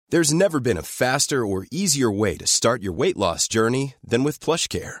There's never been a faster or easier way to start your weight loss journey than with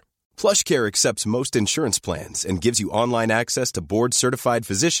PlushCare. PlushCare accepts most insurance plans and gives you online access to board-certified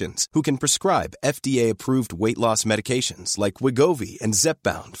physicians who can prescribe FDA-approved weight loss medications like Wegovy and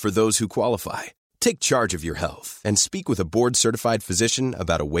Zepbound for those who qualify. Take charge of your health and speak with a board-certified physician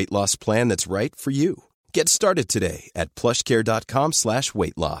about a weight loss plan that's right for you. Get started today at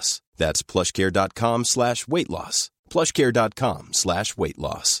plushcare.com/weight loss. That's plushcare.com/weight loss. plushcare.com/weight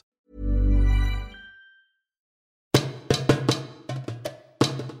loss.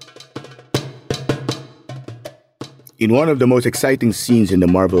 In one of the most exciting scenes in the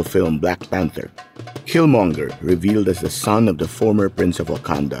Marvel film Black Panther, Killmonger, revealed as the son of the former Prince of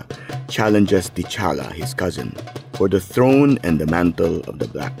Wakanda, challenges T'Challa, his cousin, for the throne and the mantle of the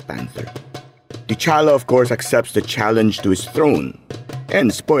Black Panther. T'Challa, of course, accepts the challenge to his throne,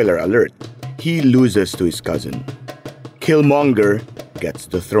 and spoiler alert, he loses to his cousin. Killmonger gets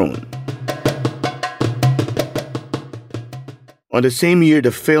the throne. On the same year the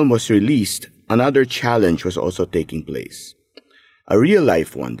film was released, another challenge was also taking place. A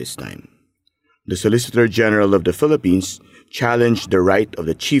real-life one this time. The Solicitor General of the Philippines challenged the right of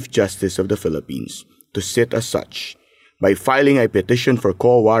the Chief Justice of the Philippines to sit as such by filing a petition for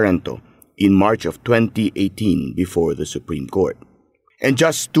quo warranto in March of 2018 before the Supreme Court. And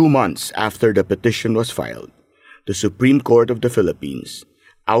just 2 months after the petition was filed, the Supreme Court of the Philippines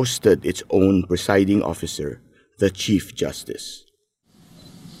ousted its own presiding officer, the Chief Justice.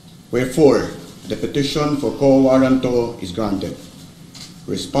 Wherefore, the petition for quo warranto is granted.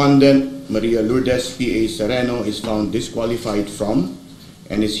 Respondent Maria Lourdes P.A. Sereno is found disqualified from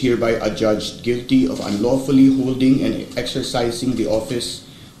and is hereby adjudged guilty of unlawfully holding and exercising the office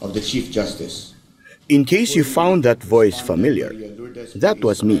of the Chief Justice. In case you found that voice familiar, that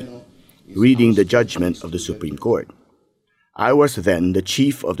was me, reading the judgment of the Supreme Court. I was then the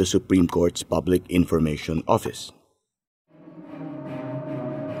chief of the Supreme Court's Public Information Office.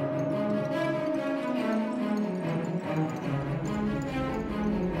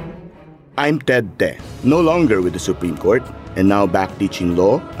 I'm Ted Te, no longer with the Supreme Court, and now back teaching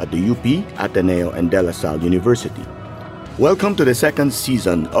law at the UP, Ateneo, and De La Salle University. Welcome to the second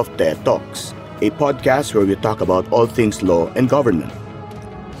season of Te Talks, a podcast where we talk about all things law and government.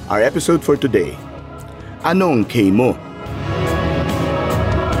 Our episode for today, Anong Kay Mo?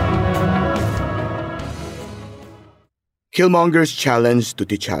 Killmonger's challenge to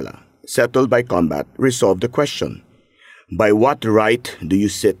T'Challa, settled by combat, resolved the question, by what right do you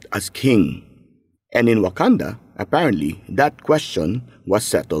sit as king? And in Wakanda, apparently, that question was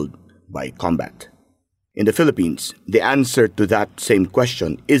settled by combat. In the Philippines, the answer to that same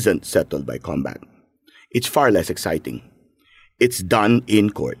question isn't settled by combat. It's far less exciting. It's done in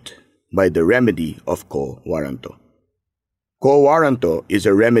court by the remedy of quo warranto. Quo warranto is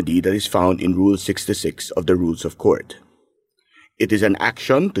a remedy that is found in Rule 66 of the Rules of Court. It is an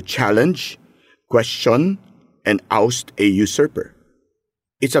action to challenge, question, and oust a usurper.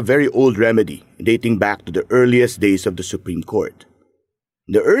 It's a very old remedy, dating back to the earliest days of the Supreme Court.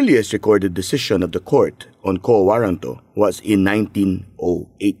 The earliest recorded decision of the court on quo warranto was in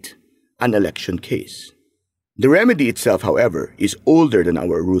 1908, an election case. The remedy itself, however, is older than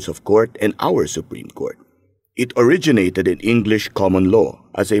our rules of court and our Supreme Court. It originated in English common law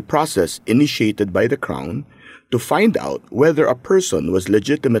as a process initiated by the Crown to find out whether a person was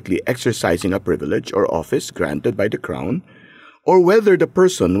legitimately exercising a privilege or office granted by the Crown, or whether the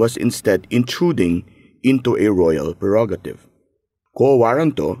person was instead intruding into a royal prerogative. Quo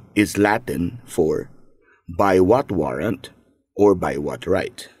warranto is Latin for by what warrant or by what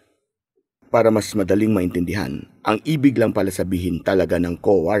right. Para mas madaling maintindihan, ang ibig lang pala sabihin talaga ng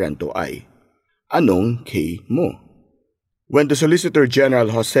quo warranto ay, anong kay mo? When the Solicitor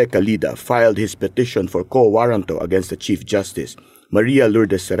General Jose Calida filed his petition for quo warranto against the Chief Justice, Maria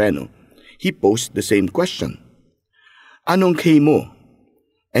Lourdes Sereno, he posed the same question. Anong kay mo?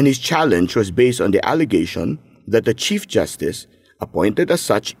 And his challenge was based on the allegation that the Chief Justice, appointed as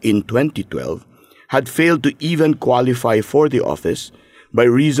such in 2012, had failed to even qualify for the office by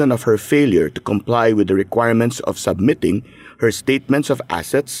reason of her failure to comply with the requirements of submitting her statements of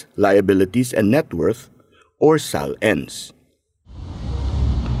assets, liabilities, and net worth, or SAL-Ns.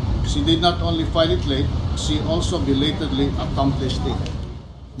 She did not only file it late, she also belatedly accomplished it.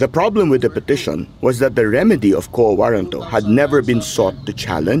 The problem with the petition was that the remedy of quo warranto had never been sought to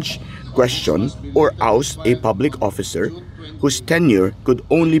challenge, question, or oust a public officer whose tenure could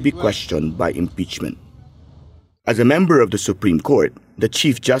only be questioned by impeachment. As a member of the Supreme Court, the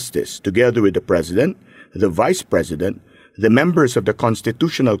Chief Justice, together with the President, the Vice President, the members of the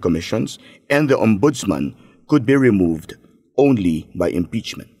Constitutional Commissions, and the Ombudsman, could be removed only by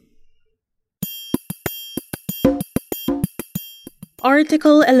impeachment.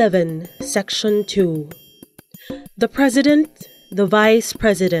 Article 11, Section 2. The President, the Vice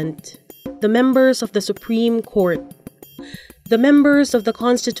President, the members of the Supreme Court, the members of the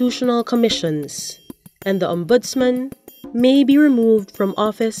Constitutional Commissions, and the Ombudsman may be removed from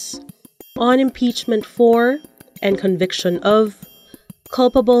office on impeachment for and conviction of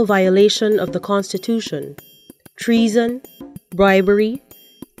culpable violation of the Constitution, treason, bribery,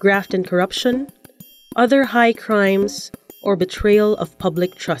 graft and corruption, other high crimes, or betrayal of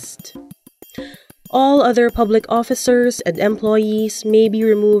public trust. All other public officers and employees may be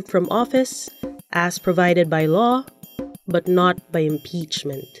removed from office as provided by law, but not by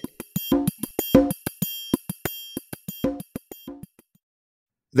impeachment.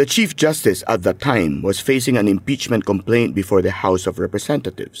 The Chief Justice at that time was facing an impeachment complaint before the House of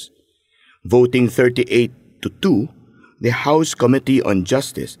Representatives. Voting 38-2, the House Committee on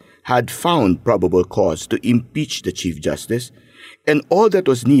Justice had found probable cause to impeach the Chief Justice, and all that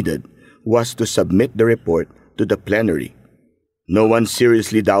was needed was to submit the report to the plenary. No one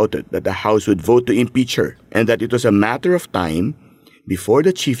seriously doubted that the House would vote to impeach her and that it was a matter of time before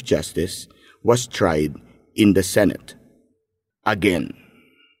the Chief Justice was tried in the Senate. Again,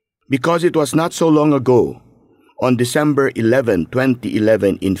 because it was not so long ago, on December 11,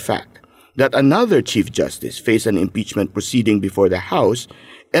 2011, in fact, that another Chief Justice faced an impeachment proceeding before the House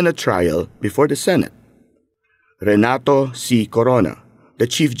and a trial before the Senate. Renato C. Corona, the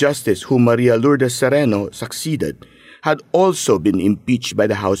Chief Justice whom Maria Lourdes Sereno succeeded, had also been impeached by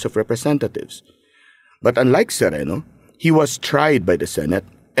the House of Representatives. But unlike Sereno, he was tried by the Senate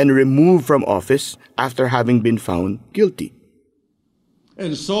and removed from office after having been found guilty.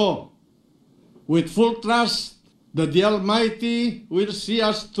 And so, with full trust that the Almighty will see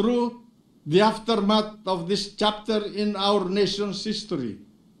us through the aftermath of this chapter in our nation's history,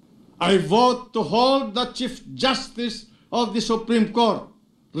 I vote to hold the Chief Justice of the Supreme Court,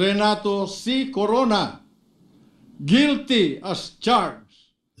 Renato C. Corona, guilty as charged.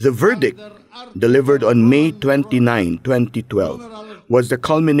 The verdict, delivered on May 29, 2012, was the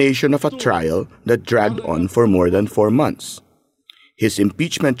culmination of a trial that dragged on for more than 4 months. His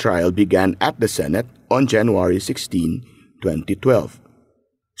impeachment trial began at the Senate on January 16, 2012.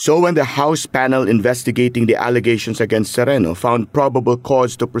 So when the House panel investigating the allegations against Sereno found probable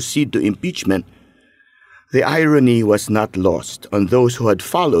cause to proceed to impeachment, the irony was not lost on those who had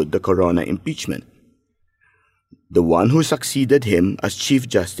followed the Corona impeachment. The one who succeeded him as Chief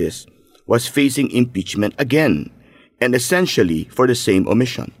Justice was facing impeachment again, and essentially for the same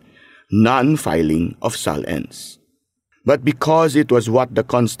omission, non-filing of sal-ens. But because it was what the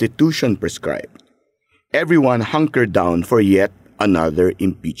Constitution prescribed, everyone hunkered down for yet another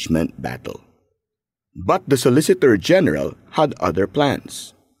impeachment battle. But the Solicitor General had other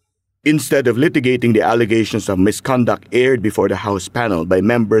plans. Instead of litigating the allegations of misconduct aired before the House panel by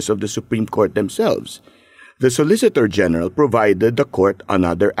members of the Supreme Court themselves, the Solicitor General provided the court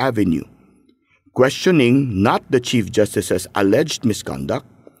another avenue, questioning not the Chief Justice's alleged misconduct,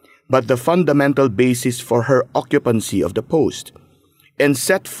 but the fundamental basis for her occupancy of the post, and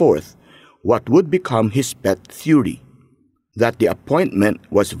set forth what would become his pet theory, that the appointment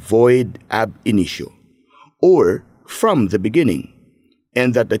was void ab initio, or from the beginning,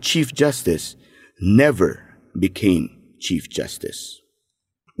 and that the Chief Justice never became Chief Justice.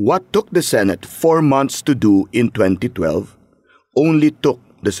 What took the Senate 4 months to do in 2012 only took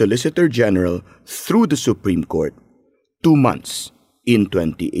the Solicitor General through the Supreme Court 2 months in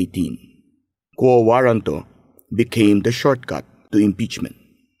 2018. Quo warranto became the shortcut to impeachment.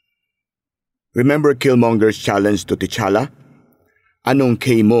 Remember Killmonger's challenge to T'Challa? Anong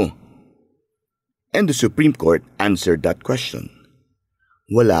K mo? And the Supreme Court answered that question.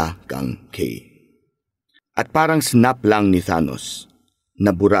 Wala kang K. At parang snap lang ni Thanos,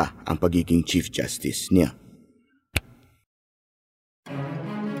 nabura ang pagiging Chief Justice niya.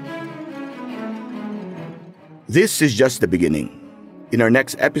 This is just the beginning. In our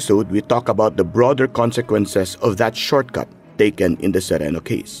next episode, we talk about the broader consequences of that shortcut taken in the Sereno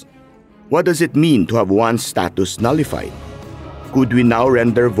case. What does it mean to have one's status nullified? Could we now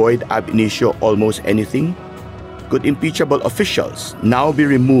render void ab initio almost anything? Could impeachable officials now be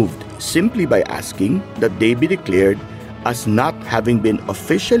removed simply by asking that they be declared as not having been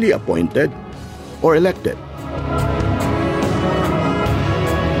officially appointed or elected?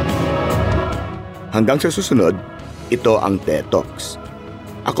 Hanggang sa susunod, ito ang TED Talks.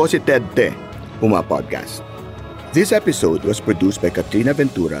 Ako si Ted Te, Puma Podcast. This episode was produced by Katrina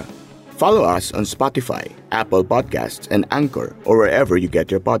Ventura. Follow us on Spotify, Apple Podcasts, and Anchor, or wherever you get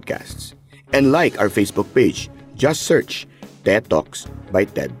your podcasts. And like our Facebook page. Just search TED Talks by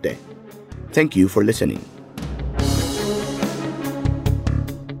Ted Te. Thank you for listening.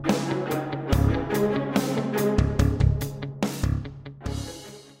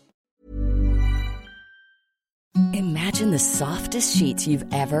 Imagine the softest sheets you've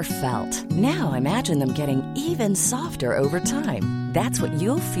ever felt. Now imagine them getting even softer over time. That's what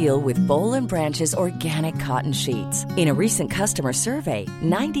you'll feel with Boll & Branch's organic cotton sheets. In a recent customer survey,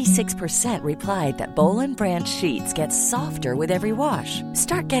 96% replied that Boll & Branch sheets get softer with every wash.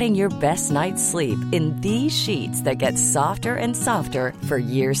 Start getting your best night's sleep in these sheets that get softer and softer for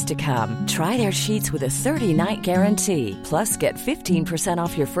years to come. Try their sheets with a 30-night guarantee. Plus, get 15%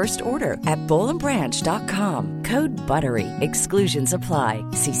 off your first order at bollandbranch.com. Code BUTTERY. Exclusions apply.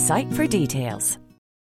 See site for details.